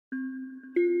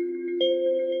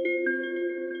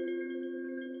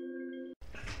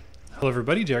Hello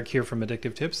everybody, Derek here from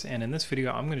Addictive Tips, and in this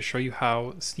video I'm going to show you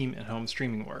how Steam in-home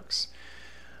streaming works.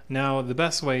 Now, the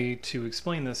best way to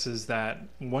explain this is that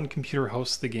one computer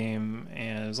hosts the game,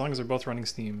 and as long as they're both running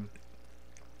Steam,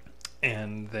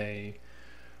 and they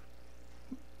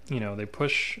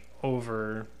push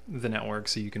over the network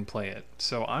so you can play it.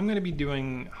 So I'm going to be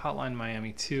doing Hotline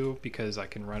Miami 2 because I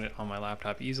can run it on my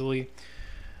laptop easily.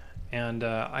 And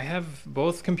I have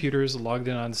both computers logged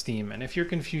in on Steam, and if you're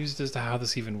confused as to how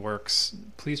this even works,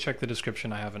 please check the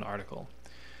description. I have an article.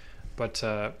 But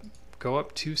go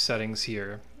up to settings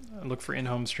here, look for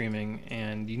in-home streaming,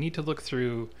 and you need to look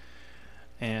through,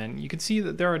 and you can see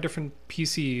that there are different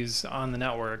PCs on the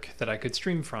network that I could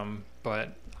stream from,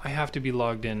 but I have to be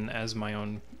logged in as my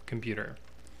own computer.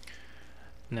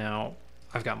 Now,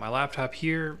 I've got my laptop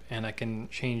here, and I can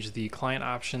change the client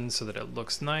options so that it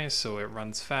looks nice, so it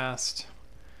runs fast,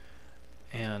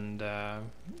 and I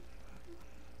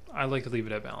like to leave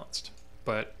it at balanced.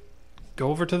 But go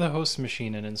over to the host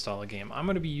machine and install a game. I'm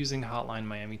going to be using Hotline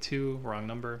Miami 2, wrong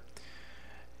number,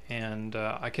 and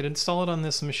I could install it on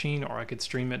this machine, or I could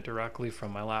stream it directly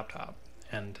from my laptop.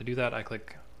 And to do that, I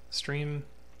click Stream.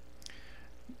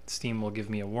 Steam will give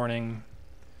me a warning.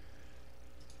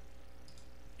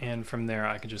 And from there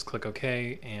I can just click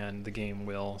OK and the game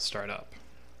will start up.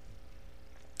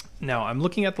 Now I'm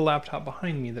looking at the laptop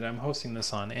behind me that I'm hosting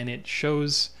this on, and it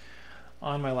shows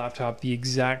on my laptop the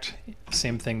exact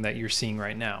same thing that you're seeing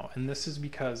right now. And this is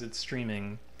because it's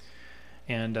streaming,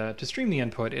 and to stream the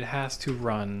input it has to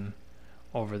run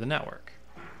over the network.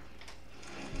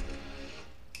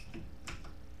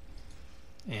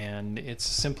 And it's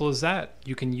as simple as that.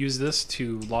 You can use this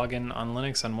to log in on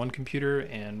Linux on one computer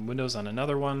and Windows on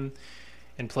another one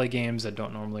and play games that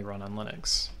don't normally run on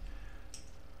Linux.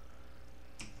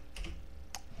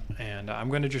 And I'm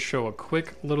going to just show a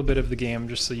quick little bit of the game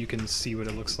just so you can see what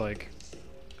it looks like.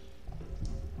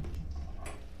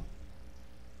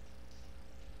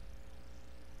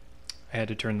 I had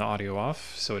to turn the audio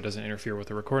off so it doesn't interfere with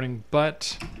the recording,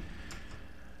 but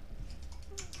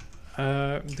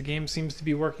the game seems to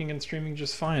be working and streaming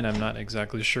just fine. I'm not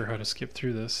exactly sure how to skip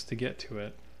through this to get to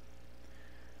it,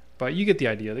 but you get the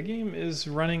idea. The game is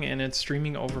running and it's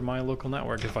streaming over my local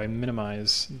network. If I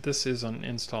minimize, this is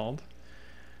uninstalled,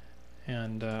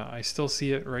 and I still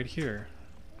see it right here,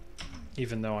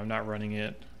 even though I'm not running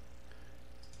it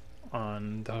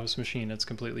on the host machine. It's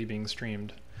completely being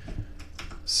streamed.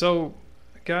 So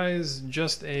guys,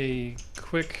 just a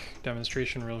quick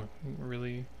demonstration,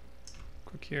 really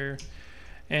quick here,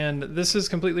 and this is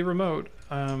completely remote.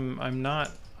 I'm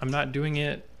not doing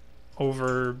it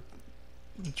over,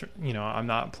 I'm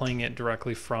not playing it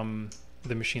directly from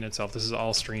the machine itself. This is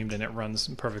all streamed and it runs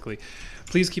perfectly.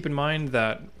 Please keep in mind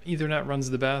that Ethernet runs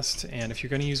the best, and if you're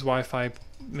going to use Wi-Fi,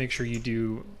 make sure you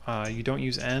don't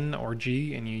use N or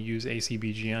G and you use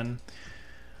ACBGN.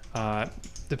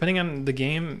 Depending on the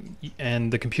game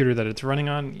and the computer that it's running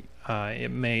on,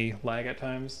 it may lag at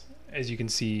times. As you can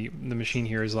see, the machine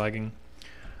here is lagging,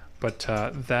 but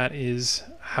that is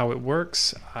how it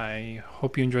works. I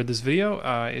hope you enjoyed this video.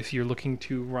 If you're looking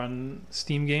to run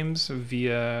Steam games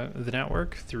via the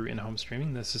network through in-home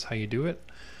streaming, this is how you do it.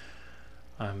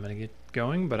 I'm going to get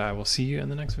going, but I will see you in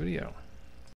the next video.